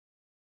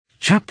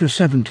Chapter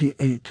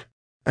 78.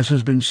 As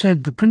has been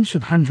said, the Prince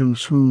of Hanzhong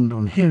swooned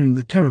on hearing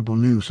the terrible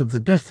news of the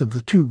death of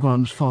the two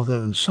Guan's father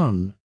and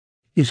son.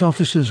 His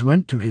officers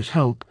went to his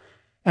help,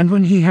 and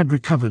when he had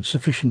recovered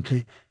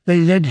sufficiently, they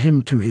led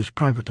him to his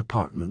private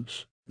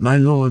apartments. "My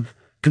lord,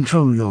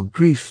 control your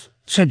grief,"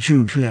 said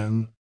Zhu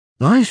Zhiang.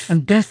 "Life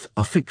and death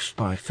are fixed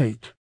by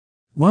fate.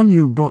 Guan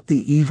Yu brought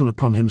the evil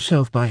upon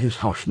himself by his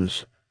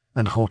harshness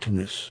and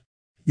haughtiness.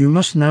 You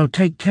must now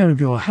take care of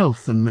your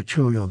health and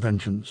mature your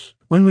vengeance.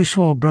 When we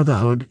swore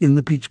brotherhood in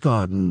the peach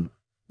garden,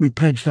 we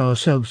pledged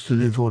ourselves to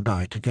live or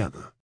die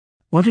together.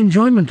 What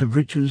enjoyment of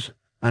riches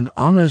and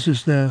honors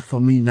is there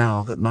for me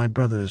now that my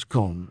brother is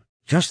gone?"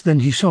 Just then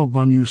he saw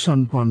Guan Yu's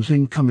son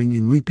Guanxing coming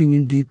in, weeping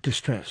in deep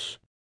distress.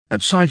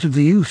 At sight of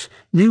the youth,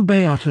 Liu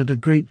Bei uttered a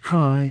great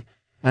cry,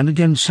 and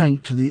again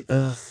sank to the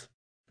earth.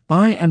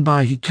 By and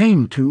by he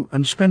came to,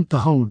 and spent the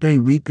whole day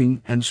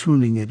weeping and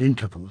swooning at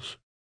intervals.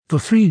 For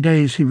 3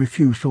 days he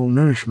refused all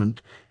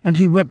nourishment, and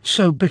he wept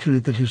so bitterly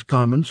that his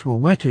garments were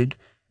wetted,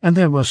 and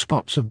there were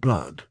spots of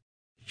blood.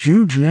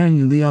 Zhu Zhiang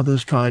and the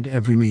others tried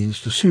every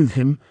means to soothe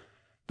him,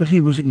 but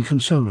he was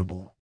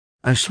inconsolable.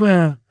 "I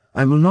swear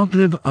I will not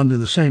live under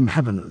the same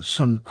heaven as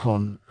Sun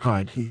Quan,"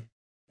 cried he.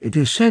 "It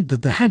is said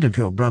that the head of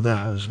your brother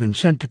has been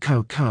sent to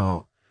Cao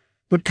Cao,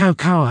 but Cao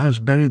Cao has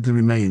buried the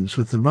remains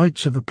with the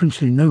rights of a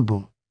princely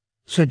noble,"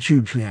 said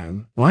Zhu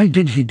Zhiang. "Why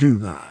did he do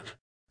that?"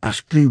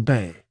 asked Liu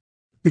Bei.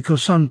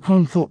 "Because Sun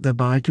Quan thought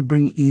thereby to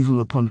bring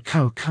evil upon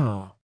Cao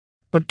Cao.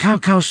 But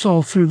Cao Cao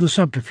saw through the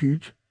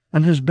subterfuge,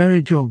 and has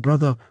buried your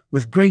brother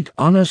with great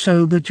honor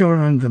so that your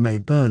anger may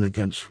burn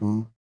against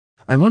Wu."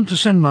 "I want to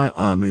send my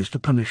armies to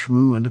punish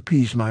Wu and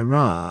appease my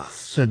wrath,"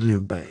 said Liu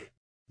Bei.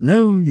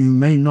 "No, you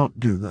may not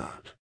do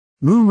that.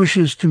 Wu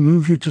wishes to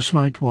move you to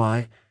smite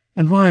Wei,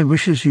 and Wei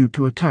wishes you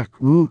to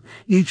attack Wu,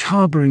 each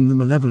harboring the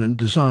malevolent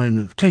design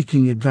of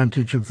taking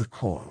advantage of the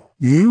quarrel.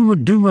 You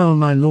would do well,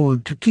 my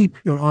lord, to keep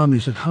your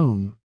armies at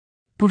home.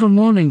 Put on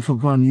mourning for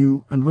Guan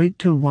Yu and wait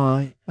till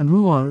Wei and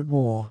Wu are at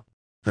war.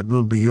 That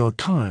will be your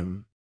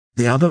time."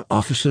 The other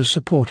officers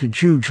supported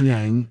Zhu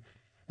Zhiang,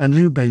 and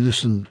Liu Bei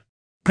listened.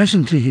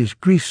 Presently his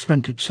grief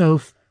spent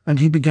itself, and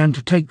he began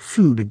to take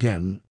food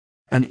again.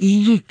 An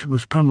edict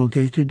was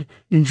promulgated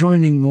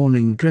enjoining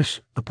mourning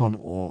dress upon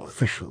all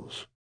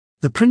officials.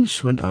 The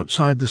prince went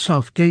outside the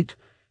south gate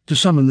to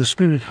summon the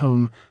spirit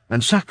home,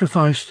 and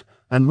sacrificed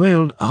and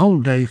wailed a whole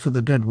day for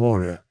the dead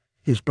warrior,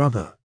 his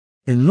brother.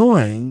 In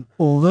Luoyang,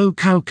 although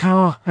Cao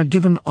Cao had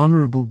given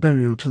honorable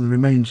burial to the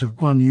remains of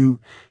Guan Yu,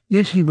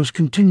 yet he was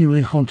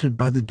continually haunted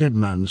by the dead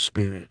man's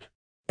spirit.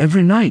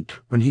 Every night,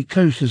 when he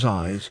closed his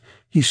eyes,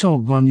 he saw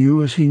Guan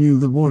Yu as he knew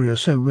the warrior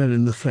so well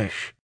in the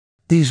flesh.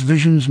 These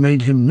visions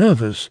made him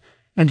nervous,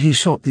 and he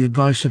sought the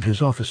advice of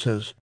his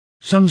officers.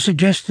 Some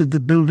suggested the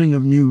building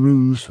of new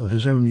rooms for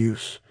his own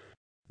use.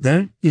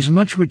 "There is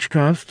much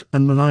witchcraft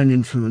and malign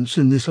influence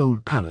in this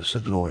old palace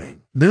at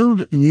Luoyang.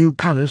 Build a new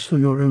palace for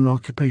your own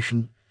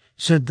occupation,"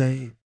 said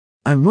they.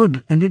 "I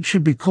would, and it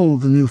should be called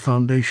the New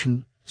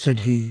Foundation," said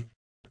he.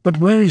 "But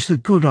where is the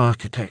good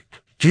architect?"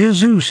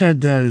 Jie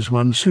said, "There is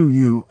one Su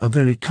Yu, a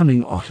very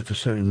cunning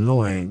artificer in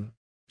Luoyang."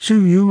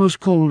 Su Yu was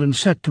called and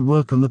set to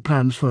work on the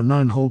plans for a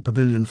 9-hall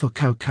pavilion for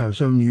Cao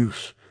Cao's own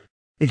use.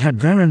 It had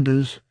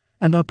verandas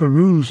and upper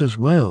rooms as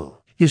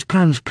well. His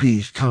plans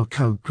pleased Cao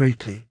Cao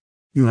greatly.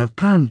 "You have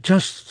planned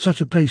just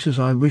such a place as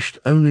I wished,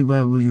 only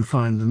where will you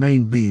find the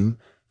main beam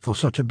for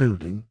such a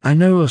building?" "I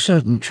know a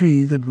certain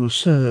tree that will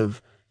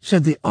serve,"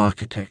 said the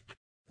architect.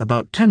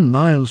 "About 10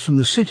 miles from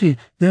the city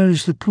there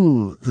is the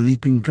pool, the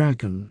Leaping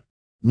Dragon.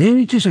 Near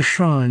it is a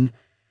shrine,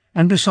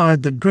 and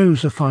beside that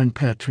grows a fine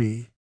pear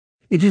tree.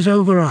 It is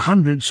over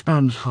 100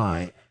 spans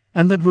high,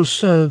 and that will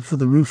serve for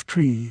the roof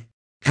tree."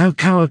 Cao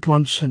Cao at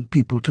once sent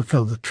people to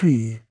fell the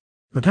tree.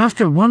 But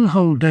after 1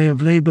 whole day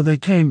of labor they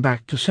came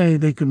back to say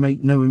they could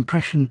make no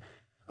impression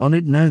on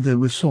it, neither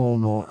with saw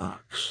nor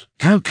axe.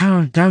 Cao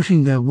Cao,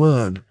 doubting their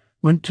word,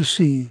 went to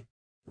see.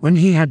 When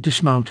he had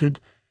dismounted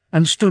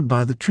and stood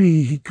by the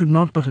tree, he could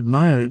not but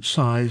admire its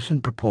size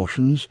and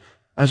proportions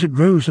as it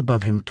rose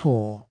above him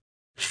tall.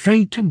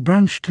 Straight and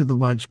branched to the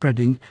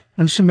wide-spreading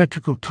and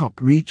symmetrical top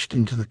reached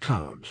into the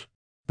clouds.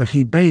 But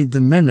he bade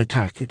the men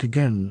attack it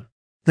again.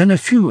 Then a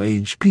few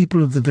aged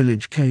people of the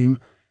village came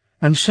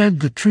and said,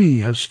 "The tree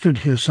has stood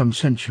here some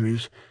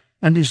centuries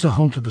and is the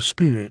haunt of a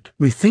spirit.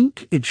 We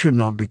think it should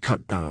not be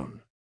cut down."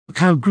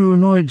 Cao grew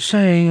annoyed,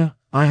 saying,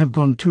 "I have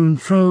gone to and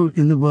fro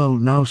in the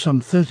world now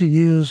some 30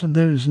 years, and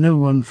there is no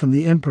one from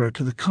the emperor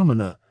to the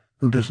commoner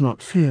who does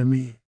not fear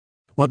me.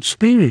 What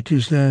spirit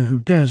is there who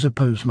dares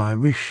oppose my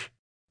wish?"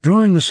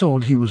 Drawing the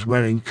sword he was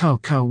wearing, Cao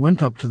Cao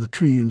went up to the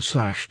tree and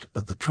slashed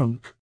at the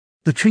trunk.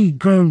 The tree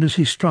groaned as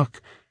he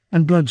struck,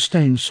 and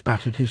blood-stains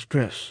spattered his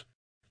dress.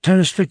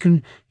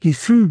 Terror-stricken, he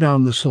threw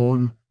down the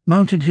sword,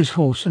 mounted his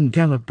horse, and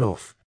galloped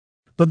off.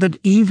 But that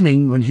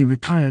evening, when he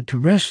retired to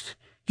rest,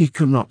 he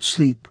could not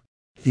sleep.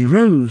 He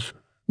rose,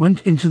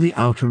 went into the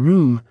outer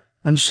room,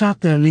 and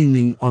sat there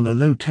leaning on a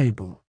low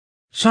table.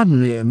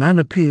 Suddenly a man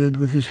appeared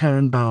with his hair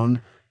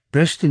unbound,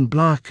 dressed in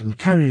black and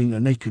carrying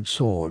a naked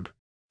sword.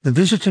 The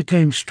visitor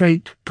came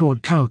straight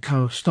toward Cao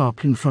Cao,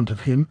 stopped in front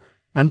of him,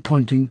 and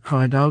pointing,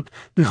 cried out,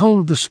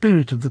 "Behold the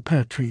spirit of the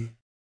pear tree!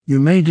 You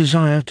may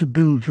desire to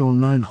build your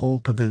 9-hall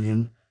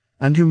pavilion,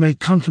 and you may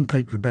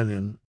contemplate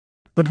rebellion.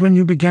 But when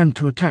you began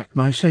to attack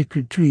my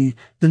sacred tree,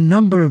 the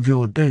number of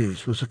your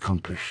days was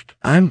accomplished.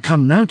 I am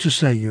come now to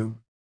slay you."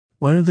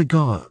 "Where are the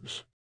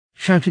gods?"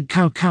 shouted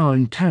Cao Cao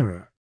in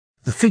terror.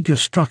 The figure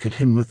struck at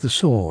him with the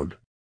sword.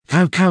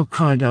 Cao Cao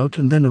cried out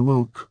and then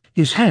awoke.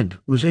 His head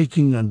was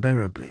aching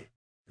unbearably.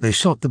 They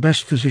sought the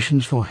best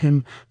physicians for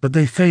him, but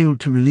they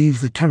failed to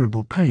relieve the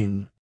terrible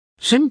pain.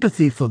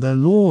 Sympathy for their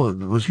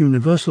lord was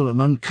universal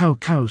among Cao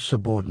Cao's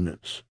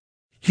subordinates.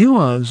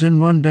 Hua Zhen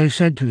one day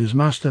said to his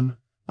master,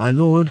 "My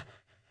lord,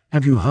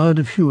 have you heard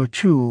of Hua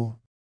Chuo?"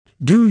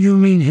 "Do you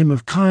mean him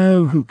of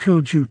Kaio who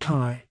killed Yu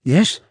Tai?"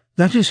 "Yes,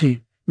 that is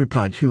he,"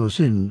 replied Hua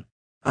Zhen.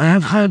 "I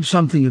have heard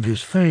something of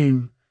his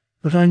fame,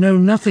 but I know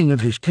nothing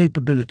of his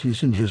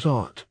capabilities in his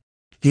art.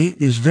 He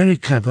is very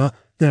clever,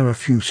 there are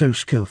few so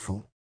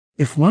skillful.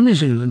 If one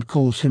is ill and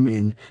calls him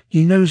in,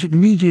 he knows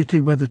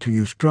immediately whether to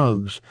use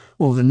drugs,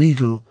 or the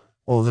needle,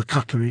 or the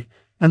cutlery,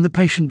 and the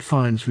patient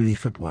finds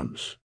relief at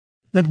once.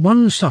 Let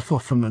one suffer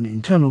from an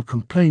internal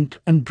complaint,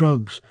 and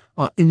drugs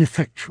are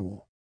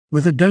ineffectual.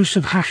 With a dose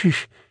of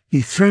hashish,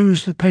 he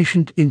throws the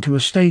patient into a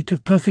state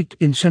of perfect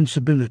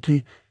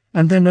insensibility,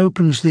 and then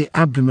opens the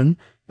abdomen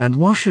and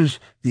washes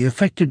the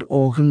affected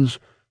organs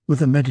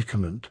with a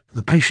medicament.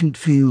 The patient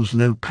feels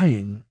no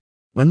pain.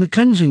 When the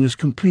cleansing is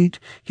complete,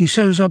 he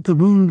sews up the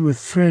wound with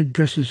thread,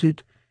 dresses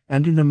it,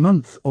 and in a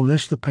month or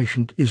less the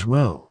patient is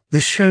well.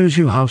 This shows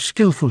you how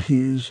skillful he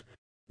is."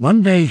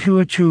 One day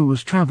Hua Chu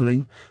was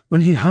travelling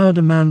when he heard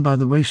a man by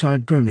the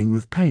wayside groaning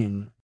with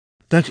pain.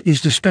 "That is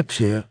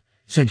dyspepsia,"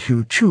 said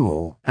Hua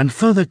Chuo, and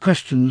further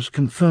questions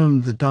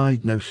confirmed the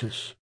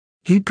diagnosis.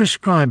 He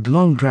prescribed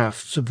long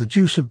draughts of the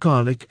juice of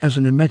garlic as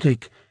an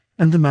emetic,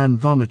 and the man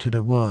vomited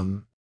a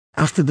worm.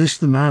 After this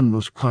the man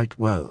was quite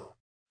well.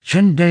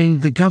 Chen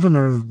Deng, the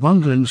governor of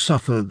Guangling,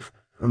 suffered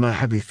from a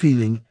heavy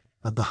feeling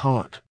at the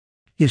heart.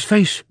 His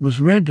face was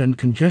red and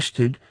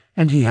congested,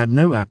 and he had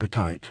no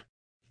appetite.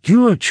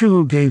 Hua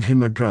Chuo gave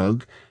him a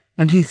drug,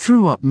 and he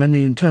threw up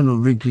many internal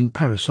wriggling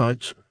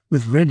parasites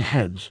with red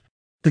heads.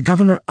 The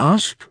governor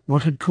asked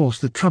what had caused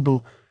the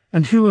trouble,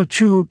 and Hua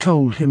Chuo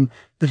told him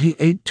that he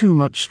ate too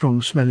much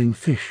strong-smelling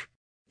fish.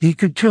 He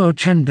could cure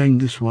Chen Deng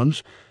this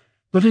once,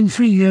 but in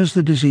 3 years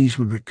the disease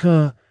would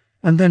recur,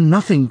 and then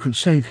nothing could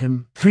save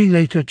him. 3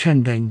 later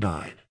Chen Deng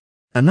died.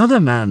 Another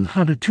man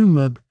had a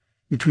tumor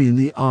between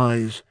the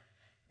eyes,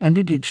 and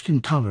it itched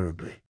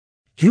intolerably.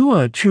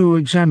 Hua Chuo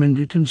examined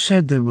it and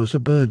said there was a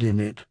bird in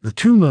it. The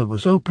tumor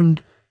was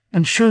opened,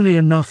 and surely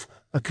enough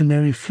a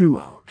canary flew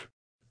out.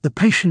 The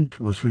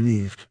patient was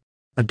relieved.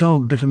 A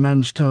dog bit a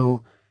man's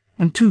toe,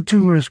 and 2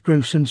 tumorous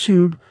growths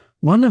ensued,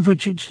 one of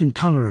which itched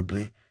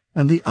intolerably,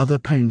 and the other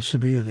pained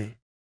severely.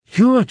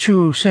 Hua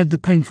Chuo said the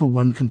painful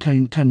one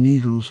contained 10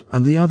 needles,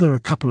 and the other a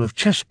couple of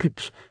chest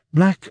pips,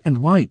 black and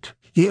white.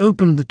 He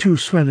opened the 2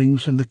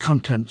 swellings, and the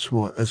contents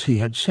were as he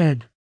had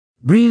said.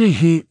 Really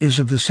he is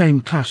of the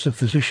same class of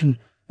physician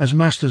as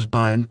Masters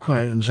Bai and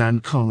Kuei and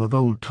Zhan Kong of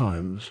old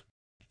times.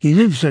 He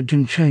lives at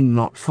Jincheng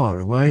not far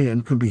away,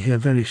 and could be here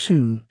very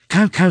soon.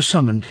 Cao Cao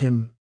summoned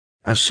him.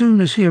 As soon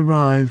as he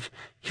arrived,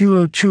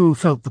 Hua Chuo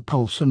felt the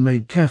pulse and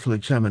made careful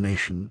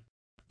examination.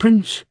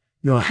 "Prince,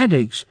 your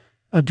headaches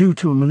are due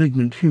to a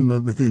malignant humour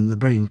within the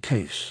brain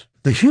case.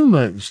 The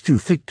humour is too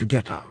thick to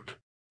get out.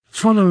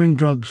 Swallowing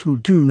drugs will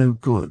do no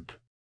good.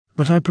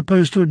 But I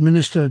propose to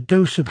administer a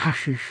dose of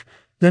hashish,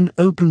 then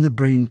open the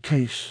brain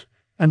case,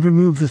 and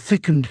remove the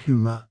thickened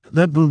humour.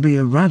 That will be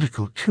a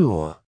radical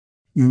cure."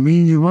 "You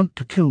mean you want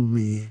to kill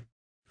me?"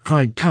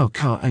 cried Cao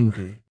Cao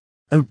angrily.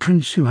 "O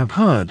Prince, you have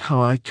heard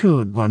how I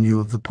cured Guan Yu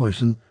of the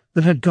poison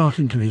that had got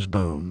into his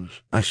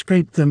bones. I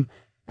scraped them,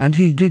 and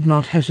he did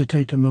not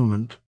hesitate a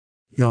moment.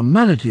 Your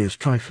malady is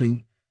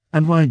trifling,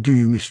 and why do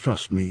you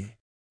mistrust me?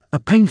 A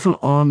painful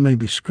arm may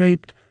be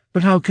scraped,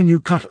 but how can you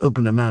cut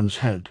open a man's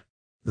head?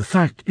 The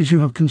fact is you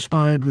have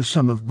conspired with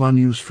some of Guan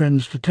Yu's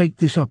friends to take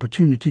this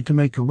opportunity to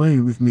make away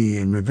with me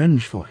in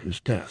revenge for his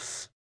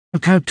death."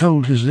 Cao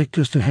told his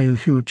lictors to hail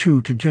Hua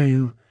Chuo to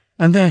jail,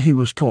 and there he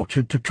was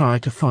tortured to try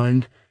to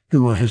find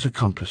who were his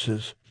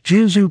accomplices.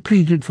 Jiazu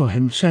pleaded for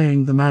him,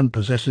 saying the man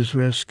possesses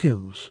rare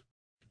skills.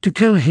 To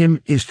kill him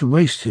is to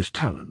waste his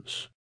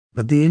talents.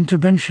 But the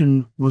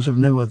intervention was of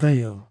no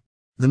avail.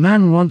 "The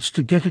man wants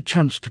to get a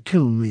chance to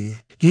kill me.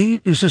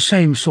 He is the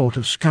same sort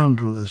of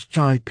scoundrel as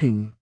Jai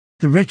Ping."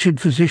 The wretched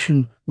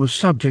physician was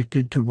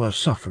subjected to worse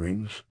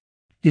sufferings.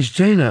 His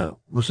jailer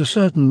was a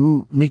certain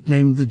Wu,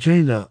 nicknamed the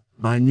Jailer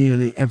by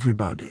nearly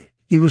everybody.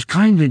 He was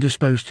kindly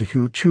disposed to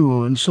Hua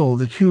Chuo and saw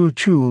that Hua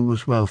Chuo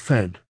was well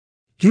fed.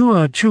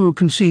 Hua Chuo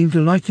conceived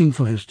a liking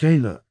for his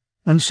jailer,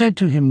 and said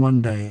to him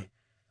one day,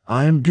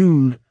 "I am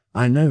doomed,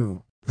 I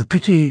know. The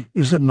pity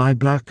is that my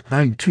black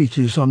bag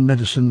treatise on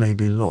medicine may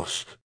be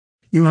lost.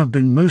 You have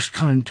been most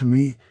kind to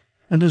me,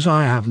 and as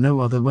I have no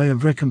other way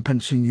of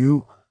recompensing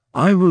you,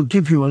 I will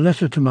give you a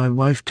letter to my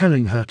wife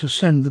telling her to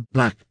send the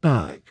black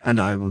bag, and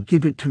I will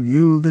give it to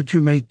you that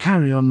you may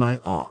carry on my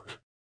art."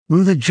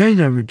 Luo the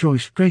jailer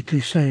rejoiced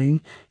greatly,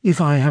 saying, "If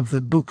I have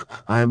the book,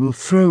 I will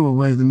throw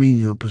away the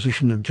menial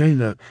position of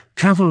jailer,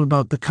 travel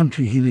about the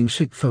country healing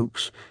sick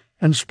folks,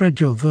 and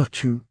spread your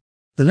virtue."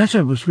 The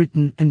letter was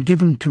written and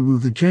given to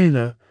Luo the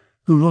jailer,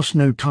 who lost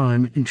no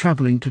time in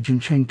travelling to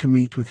Jincheng to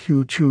meet with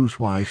Hua Chuo's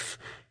wife,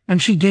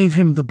 and she gave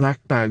him the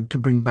black bag to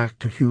bring back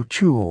to Hua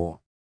Chuo.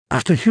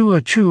 After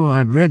Hua Chuo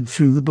had read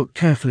through the book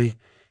carefully,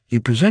 he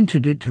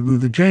presented it to Luo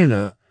the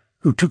jailer,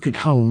 who took it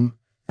home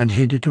and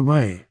hid it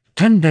away.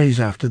 10 days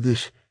after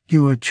this,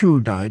 Hua Chuo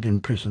died in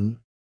prison.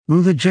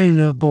 Luo the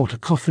jailer bought a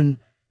coffin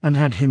and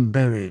had him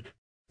buried.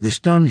 This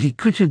done, he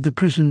quitted the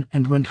prison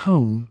and went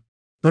home.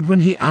 But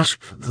when he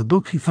asked for the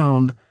book, he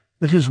found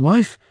that his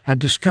wife had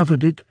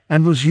discovered it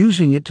and was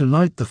using it to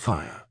light the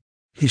fire.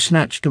 He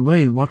snatched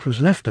away what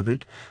was left of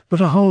it,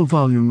 but a whole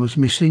volume was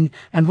missing,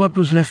 and what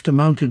was left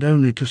amounted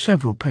only to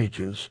several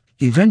pages.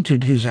 He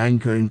vented his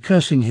anger in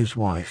cursing his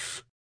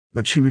wife.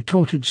 But she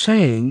retorted,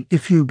 saying,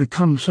 "If you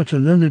become such a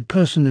learned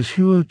person as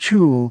Hua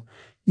Chuo,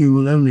 you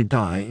will only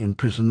die in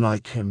prison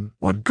like him.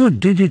 What good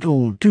did it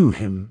all do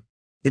him?"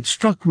 It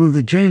struck Luo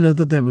the jailer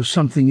that there was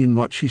something in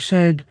what she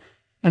said,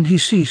 and he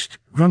ceased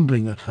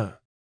grumbling at her.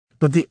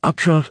 But the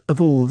upshot of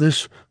all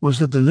this was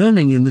that the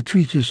learning in the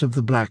treatise of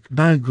the black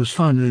bag was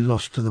finally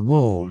lost to the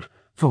world,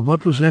 for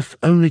what was left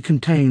only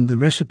contained the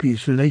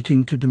recipes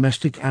relating to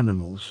domestic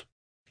animals.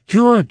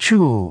 Hua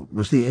Chuo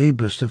was the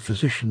ablest of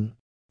physicians,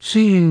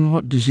 seeing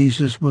what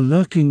diseases were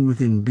lurking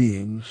within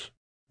beings.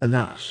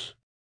 Alas,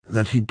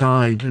 that he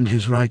died, and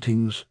his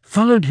writings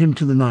followed him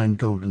to the 9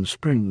 golden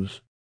springs.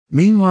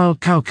 Meanwhile,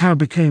 Cao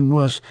became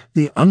worse,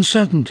 the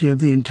uncertainty of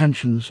the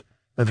intentions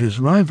of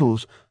his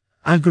rivals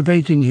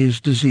aggravating his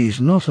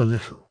disease not a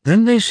little.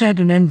 Then they said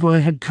an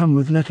envoy had come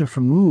with letter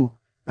from Luo,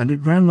 and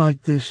it ran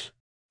like this: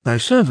 "Thy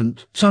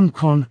servant, Sun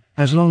Quan,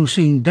 has long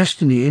seen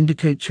destiny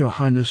indicates your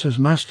highness as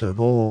master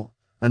of all,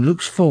 and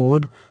looks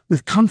forward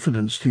with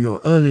confidence to your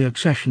early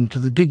accession to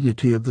the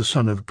dignity of the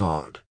Son of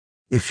God.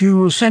 If you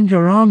will send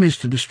your armies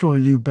to destroy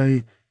Liu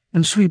Bei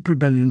and sweep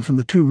rebellion from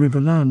the 2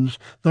 river lands,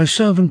 thy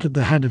servant at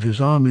the head of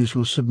his armies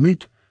will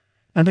submit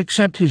and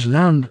accept his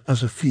land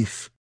as a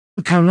fief."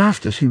 Cao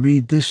laughed as he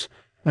read this,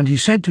 and he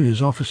said to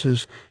his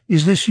officers,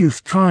 "Is this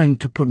youth trying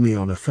to put me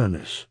on a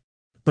furnace?"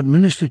 But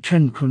Minister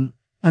Chen Kun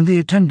and the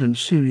attendants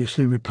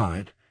seriously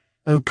replied,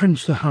 "O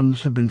Prince, the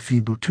Huns have been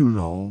feeble too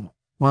long,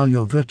 while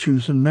your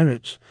virtues and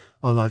merits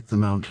are like the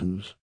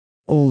mountains.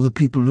 All the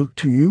people look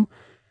to you,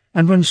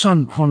 and when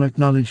Sun Quan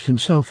acknowledged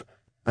himself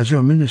as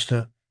your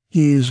minister,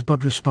 he is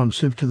but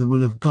responsive to the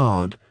will of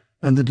God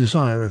and the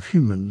desire of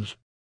humans.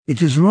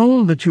 It is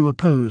wrong that you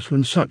oppose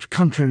when such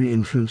contrary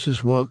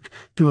influences work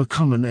to a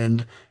common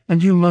end,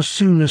 and you must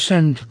soon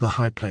ascend to the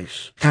high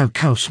place."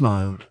 Cao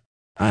smiled.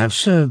 "I have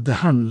served the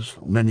Huns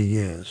for many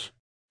years.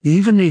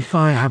 Even if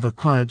I have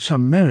acquired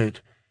some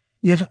merit,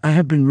 yet I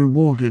have been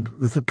rewarded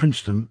with a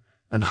princedom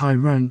and high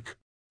rank.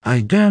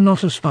 I dare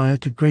not aspire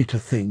to greater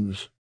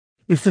things.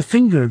 If the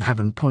finger of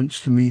heaven points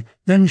to me,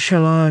 then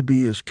shall I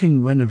be as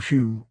King Wen of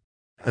Zhou.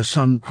 As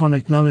Sun Quan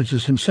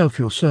acknowledges himself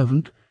your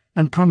servant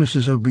and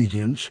promises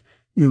obedience,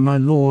 you, my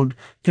lord,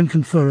 can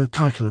confer a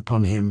title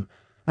upon him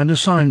and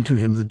assign to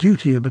him the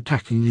duty of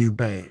attacking Liu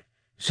Bei,"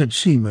 said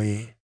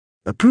Sima.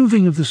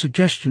 Approving of the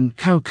suggestion,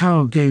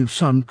 Cao gave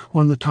Sun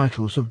Quan the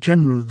titles of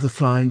General of the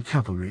Flying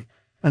Cavalry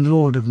and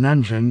Lord of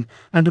Nanjing,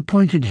 and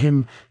appointed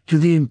him to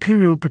the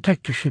imperial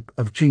protectorship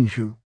of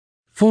Jingzhou.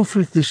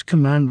 Forthwith this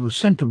command was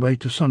sent away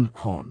to Sun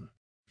Quan.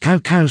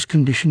 Cao's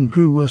condition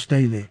grew worse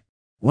daily.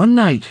 One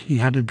night he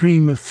had a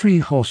dream of 3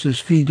 horses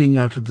feeding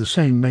out of the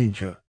same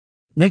manger.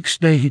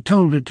 Next day he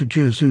told it to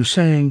Jiuzhu,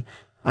 saying,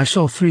 "I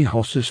saw 3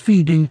 horses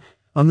feeding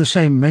on the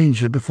same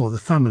manger before the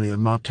family of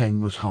Ma Teng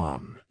was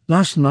harmed.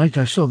 Last night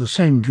I saw the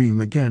same dream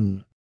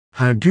again.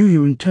 How do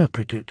you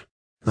interpret it?"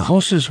 "The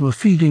horses were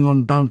feeding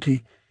on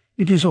bounty.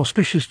 It is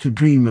auspicious to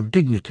dream of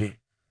dignity,"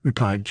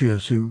 replied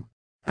Jiuzhu,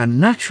 "and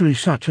naturally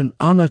such an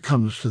honor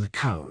comes to the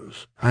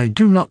cows. I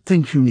do not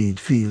think you need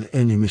feel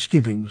any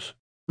misgivings."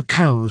 The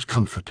cow was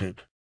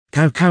comforted.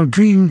 Cao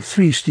dreamed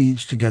 3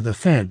 steeds together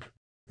fed.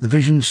 The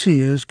vision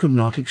seers could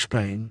not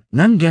explain.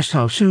 None guessed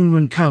how soon,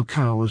 when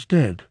Cao was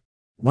dead,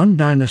 one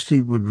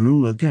dynasty would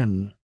rule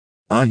again.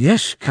 Ah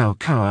yes,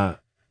 Cao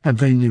had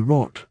vainly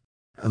wrought,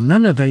 of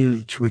none avail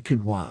each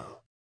wicked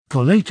wile.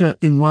 For later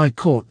in Wei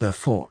court there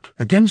fought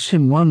against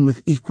him one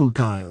with equal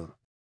guile.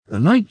 The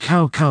night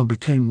Cao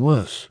became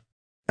worse.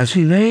 As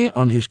he lay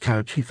on his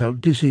couch he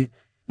felt dizzy,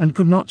 and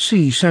could not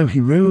see, so he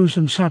rose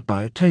and sat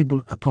by a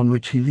table upon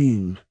which he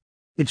leaned.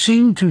 It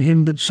seemed to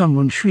him that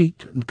someone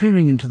shrieked, and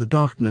peering into the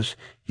darkness,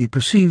 he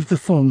perceived the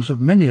forms of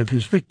many of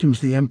his victims,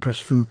 the Empress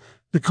Fu,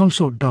 the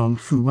consort Dong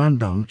Fu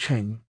Wandong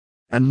Cheng,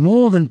 and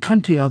more than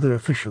 20 other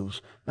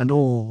officials, and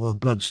all were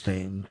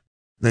blood-stained.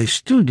 They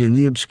stood in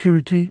the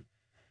obscurity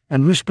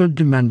and whispered,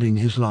 demanding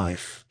his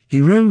life. He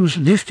rose,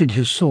 lifted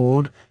his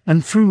sword,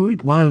 and threw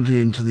it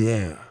wildly into the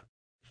air.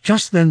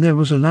 Just then there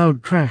was a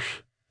loud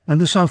crash, and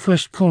the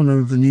southwest corner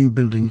of the new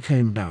building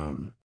came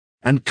down,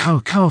 and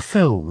Cao Cao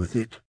fell with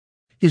it.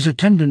 His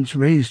attendants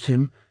raised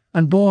him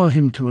and bore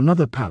him to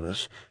another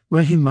palace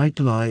where he might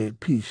lie at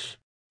peace.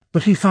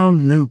 But he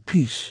found no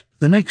peace.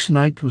 The next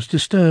night was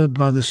disturbed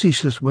by the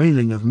ceaseless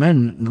wailing of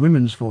men and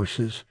women's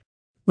voices.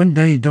 When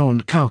day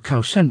dawned, Cao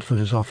Cao sent for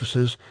his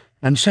officers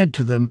and said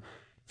to them,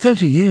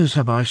 30 years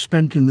have I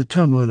spent in the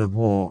turmoil of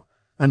war,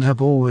 and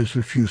have always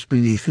refused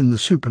belief in the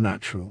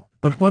supernatural.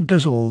 But what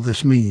does all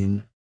this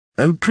mean?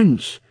 O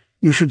Prince,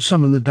 you should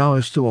summon the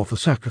Taoists to offer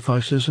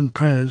sacrifices and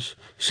prayers,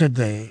 said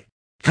they.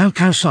 Cao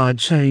Cao sighed,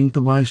 saying,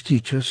 the wise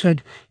teacher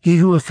said, he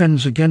who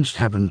offends against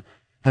heaven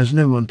has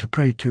no one to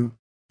pray to.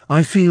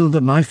 I feel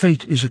that my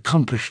fate is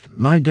accomplished,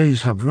 my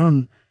days have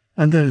run,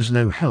 and there is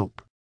no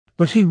help.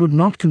 But he would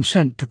not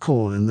consent to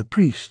call in the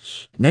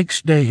priests.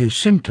 Next day his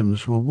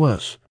symptoms were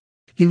worse.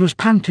 He was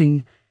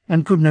panting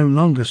and could no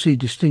longer see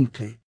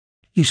distinctly.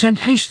 He sent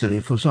hastily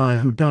for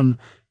Xiahou,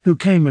 who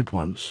came at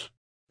once.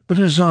 But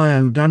as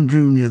Xiahou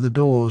drew near the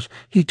doors,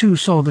 he too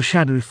saw the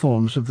shadowy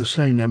forms of the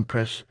slain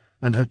empress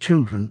and her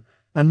children,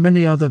 and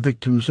many other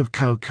victims of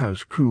Cao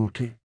Cao's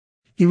cruelty.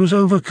 He was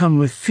overcome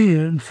with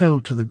fear and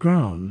fell to the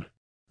ground.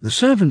 The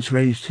servants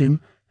raised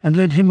him and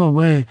led him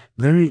away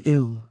very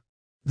ill.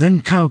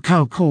 Then Cao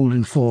Cao called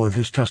in 4 of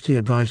his trusty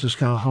advisers,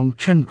 Cao Hong,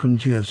 Chen Kun,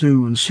 Jie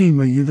Zhu, and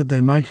Sima Yu, that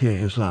they might hear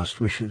his last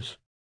wishes.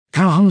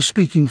 Cao Hong,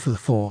 speaking for the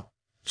 4,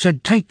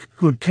 said, take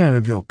good care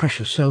of your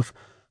precious self,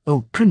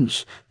 O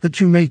Prince,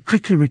 that you may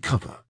quickly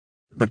recover.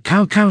 But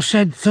Cao Cao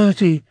said,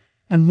 30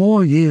 and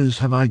more years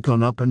have I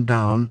gone up and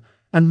down,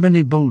 and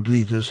many bold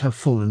leaders have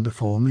fallen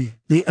before me.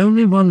 The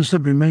only ones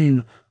that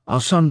remain are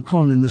Sun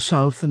Quan in the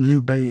south and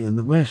Liu Bei in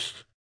the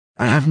west.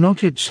 I have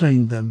not yet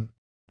slain them.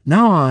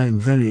 Now I am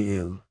very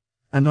ill,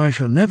 and I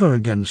shall never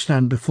again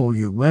stand before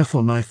you,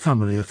 wherefore my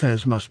family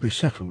affairs must be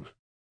settled.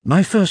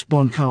 My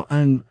firstborn Cao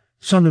Ang,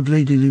 son of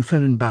Lady Liu,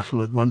 fell in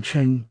battle at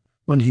Wancheng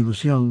when he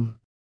was young.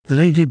 The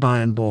Lady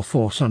Bian bore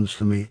 4 sons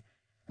to me,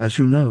 as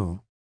you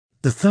know.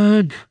 The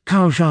third,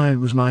 Cao Zhai,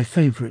 was my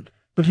favourite,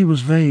 but he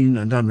was vain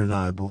and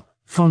unreliable,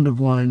 fond of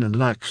wine and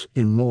lax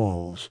in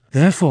morals.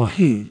 Therefore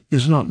he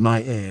is not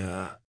my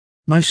heir.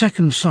 My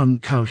second son,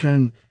 Cao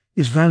Zheng,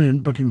 is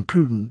valiant but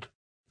imprudent.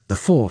 The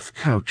fourth,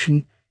 Cao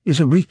Qing, is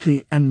a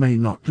weakly and may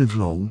not live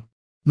long.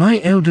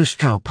 My eldest,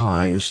 Cao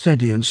Pai, is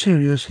steady and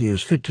serious. He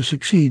is fit to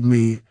succeed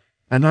me,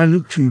 and I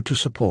look to you to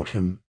support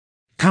him.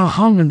 Cao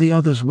Hong and the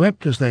others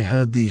wept as they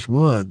heard these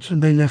words,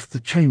 and they left the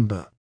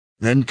chamber.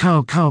 Then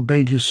Cao Cao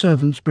bade his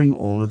servants bring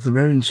all of the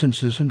rare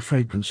incenses and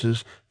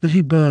fragrances that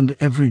he burned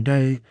every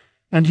day,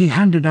 and he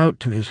handed out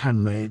to his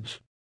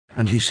handmaids.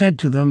 And he said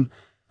to them,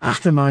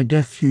 after my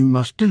death you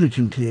must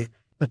diligently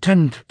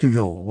attend to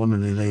your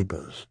womanly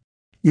labours.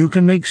 You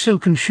can make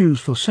silken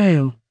shoes for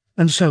sale,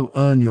 and so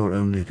earn your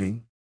own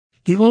living.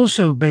 He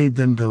also bade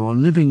them go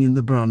on living in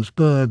the bronze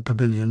bird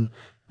pavilion,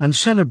 and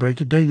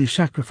celebrate a daily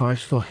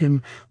sacrifice for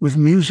him with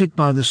music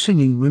by the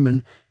singing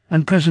women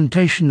and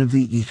presentation of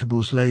the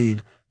eatables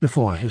laid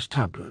before his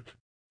tablet.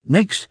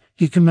 Next,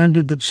 he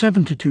commanded that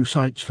 72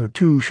 sites for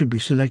 2 should be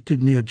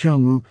selected near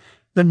Jiangwu,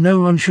 that no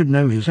one should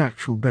know his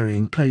actual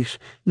burying place,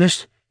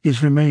 lest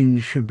his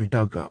remains should be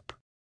dug up.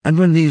 And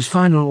when these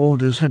final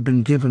orders had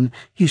been given,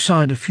 he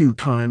sighed a few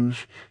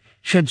times,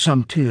 shed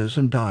some tears,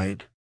 and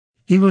died.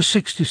 He was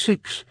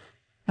 66,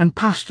 and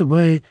passed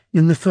away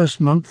in the first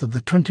month of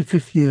the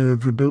 25th year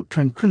of rebuilt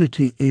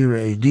tranquility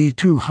era AD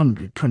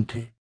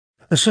 220.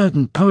 A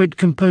certain poet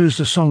composed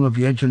a song of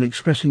Yezhen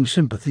expressing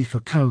sympathy for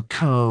Cao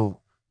Cao,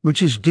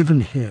 which is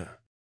given here.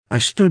 I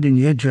stood in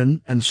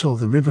Yezhen and saw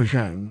the river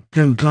Zhang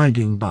go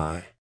gliding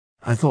by.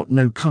 I thought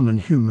no common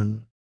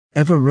human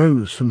ever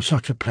rose from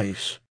such a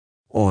place,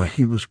 or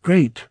he was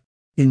great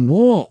in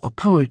war, a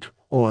poet,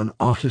 or an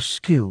artist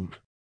skilled,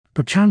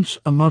 perchance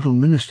a model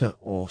minister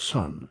or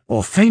son,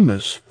 or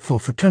famous for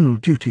fraternal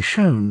duty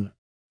shown.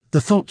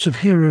 The thoughts of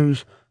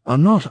heroes are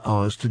not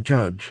ours to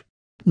judge,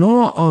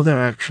 nor are their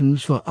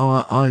actions for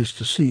our eyes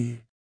to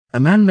see. A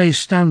man may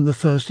stand the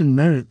first in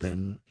merit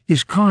then,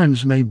 his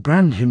crimes may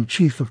brand him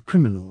chief of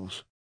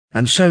criminals,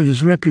 and so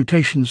his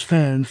reputation's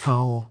fair and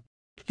foul.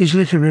 His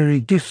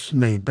literary gifts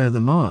may bear the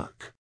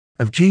mark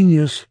of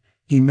genius,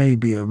 he may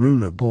be a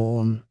ruler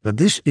born, but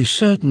this is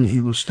certain,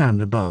 he will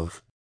stand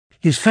above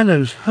his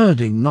fellows,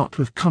 herding not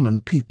with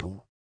common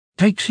people.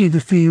 Takes he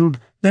the field,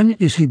 then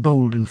is he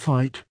bold in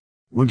fight.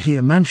 Would he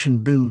a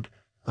mansion build,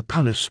 a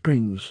palace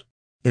springs.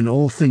 In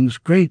all things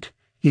great,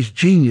 his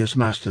genius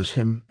masters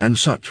him, and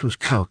such was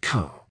Cao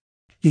Cao.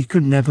 He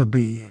could never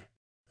be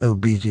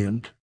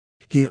obedient.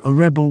 He a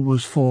rebel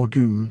was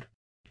foredoomed.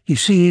 He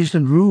seized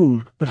and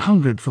ruled, but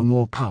hungered for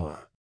more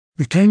power.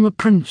 Became a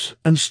prince,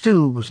 and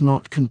still was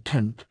not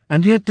content.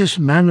 And yet this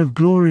man of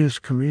glorious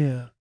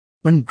career,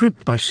 when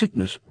gripped by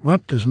sickness,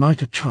 wept as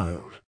might a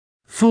child.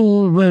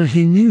 Full well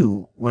he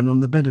knew, when on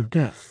the bed of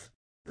death,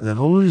 that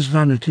all his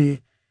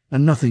vanity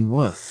and nothing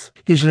worth,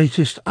 his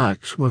latest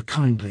acts were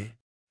kindly,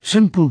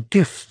 simple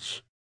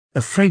gifts.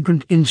 A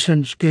fragrant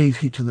incense gave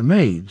he to the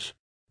maids.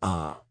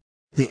 Ah,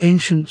 the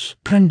ancients'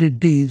 splendid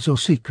deeds or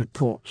secret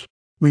thoughts,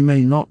 we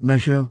may not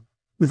measure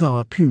with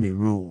our puny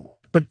rule.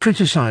 But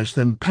criticize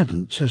them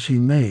pedants as he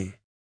may,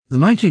 the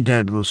mighty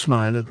dead will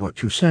smile at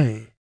what you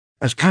say.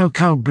 As Cao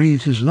Cao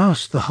breathed his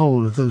last, the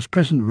whole of those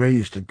present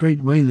raised a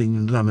great wailing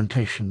and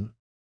lamentation.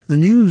 The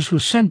news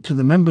was sent to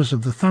the members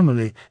of the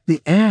family,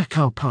 the heir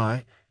Cao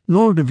Pai,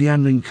 Lord of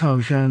Yanling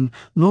Cao Zhan,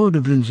 Lord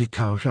of Lindsay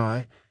Cao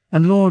Zhai,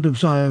 and Lord of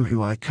Xiao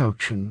Huai Cao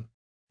Chen.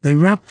 They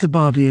wrapped the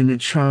body in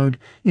its shroud,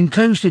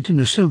 enclosed it in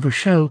a silver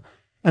shell,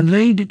 and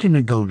laid it in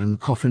a golden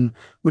coffin,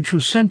 which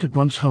was sent at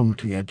once home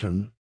to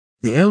Yedun.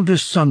 The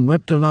eldest son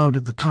wept aloud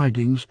at the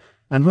tidings,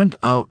 and went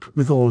out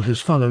with all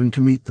his following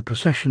to meet the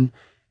procession,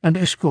 and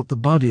escort the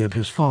body of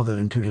his father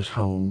into his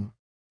home.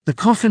 The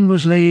coffin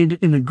was laid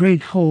in a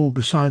great hall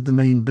beside the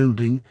main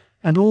building,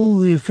 and all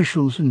the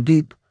officials in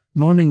deep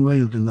mourning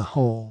wailed in the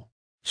hall.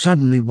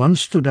 Suddenly one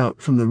stood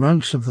out from the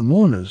ranks of the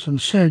mourners and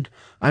said,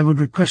 "I would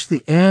request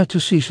the heir to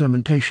cease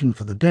lamentation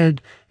for the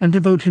dead and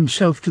devote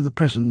himself to the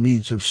present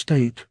needs of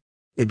state."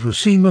 It was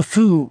Sima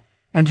Fu,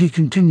 and he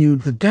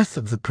continued, "The death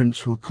of the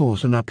prince will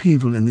cause an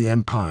upheaval in the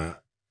empire,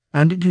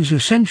 and it is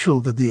essential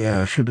that the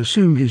heir should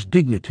assume his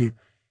dignity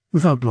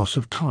without loss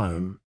of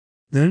time.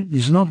 There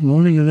is not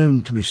mourning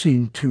alone to be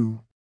seen too,"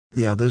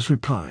 the others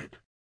replied.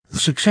 "The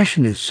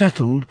succession is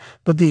settled,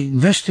 but the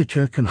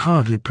investiture can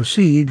hardly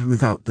proceed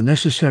without the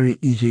necessary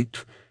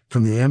edict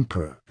from the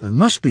emperor. It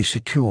must be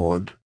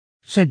secured,"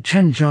 said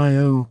Chen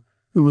Jiao,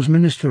 who was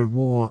Minister of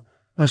War.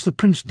 "As the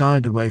prince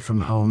died away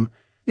from home,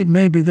 it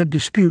may be that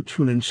disputes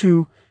will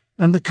ensue,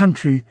 and the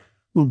country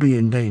will be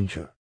in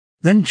danger."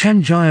 Then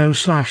Chen Jiao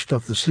slashed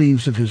off the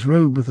sleeves of his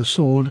robe with a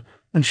sword,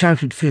 and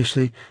shouted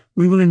fiercely,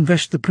 "We will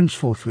invest the prince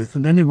forthwith,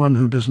 and anyone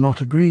who does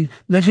not agree,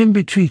 let him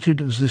be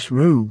treated as this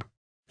robe."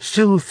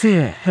 Still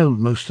fear held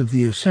most of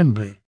the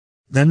assembly.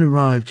 Then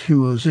arrived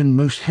Huos in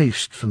most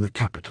haste from the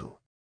capital.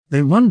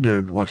 They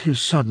wondered what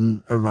his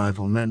sudden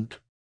arrival meant.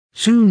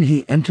 Soon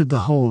he entered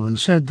the hall and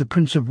said, "The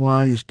Prince of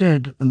Wei is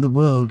dead, and the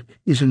world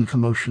is in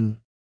commotion.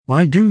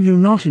 Why do you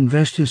not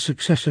invest his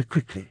successor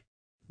quickly?"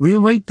 "We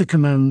await the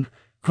command,"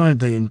 cried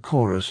they in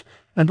chorus,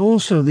 "and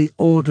also the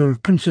order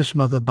of Princess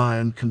Mother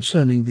Bayan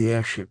concerning the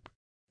heirship."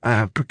 "I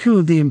have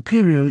procured the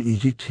imperial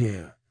edict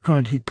here,"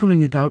 cried he,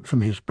 pulling it out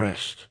from his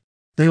breast.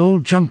 They all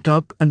jumped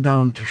up and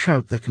down to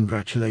shout their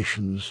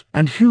congratulations,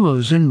 and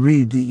Huozin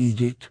read the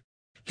edict.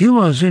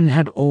 Huozin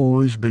had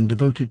always been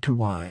devoted to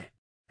Wei.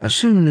 As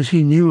soon as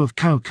he knew of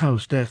Cao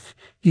Cao's death,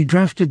 he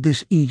drafted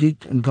this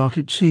edict and got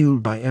it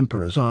sealed by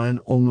Emperor Xian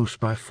almost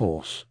by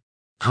force.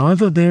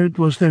 However, there it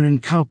was therein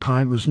Cao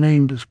Pai was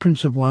named as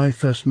Prince of Wei,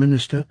 First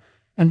Minister,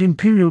 and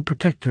Imperial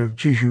Protector of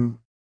Jizhu.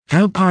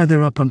 Cao Pai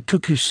thereupon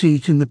took his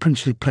seat in the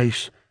princely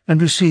place,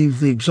 and received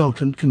the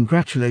exultant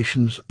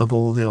congratulations of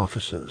all the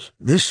officers.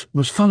 This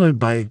was followed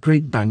by a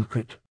great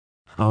banquet.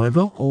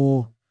 However,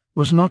 all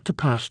was not to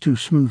pass too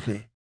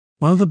smoothly.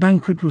 While the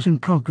banquet was in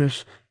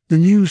progress, the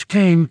news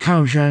came,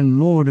 Cao Zhan,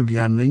 Lord of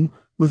Yanling,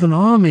 with an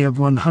army of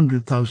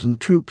 100,000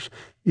 troops,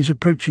 is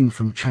approaching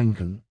from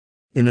Chang'an.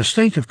 In a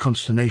state of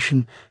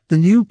consternation, the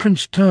new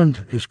prince turned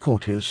to his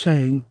courtiers,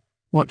 saying,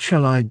 "What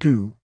shall I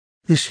do?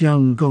 This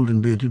young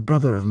golden-bearded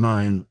brother of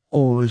mine,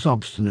 always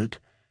obstinate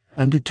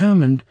and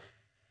determined,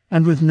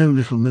 and with no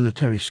little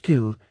military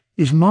skill,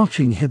 is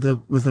marching hither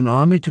with an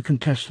army to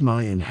contest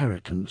my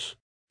inheritance.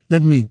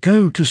 Let me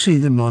go to see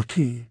the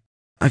Marquis.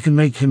 I can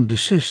make him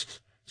desist,"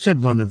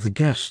 said one of the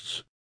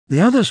guests.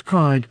 The others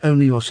cried,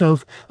 "Only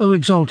yourself, O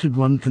exalted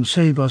one, can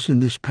save us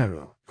in this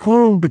peril."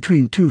 Quarrel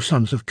between two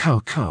sons of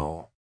Cao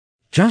Cao,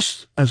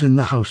 just as in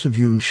the house of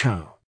Yun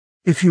Shao.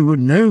 If you would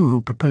know who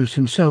proposed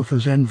himself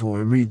as envoy,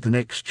 read the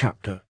next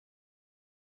chapter.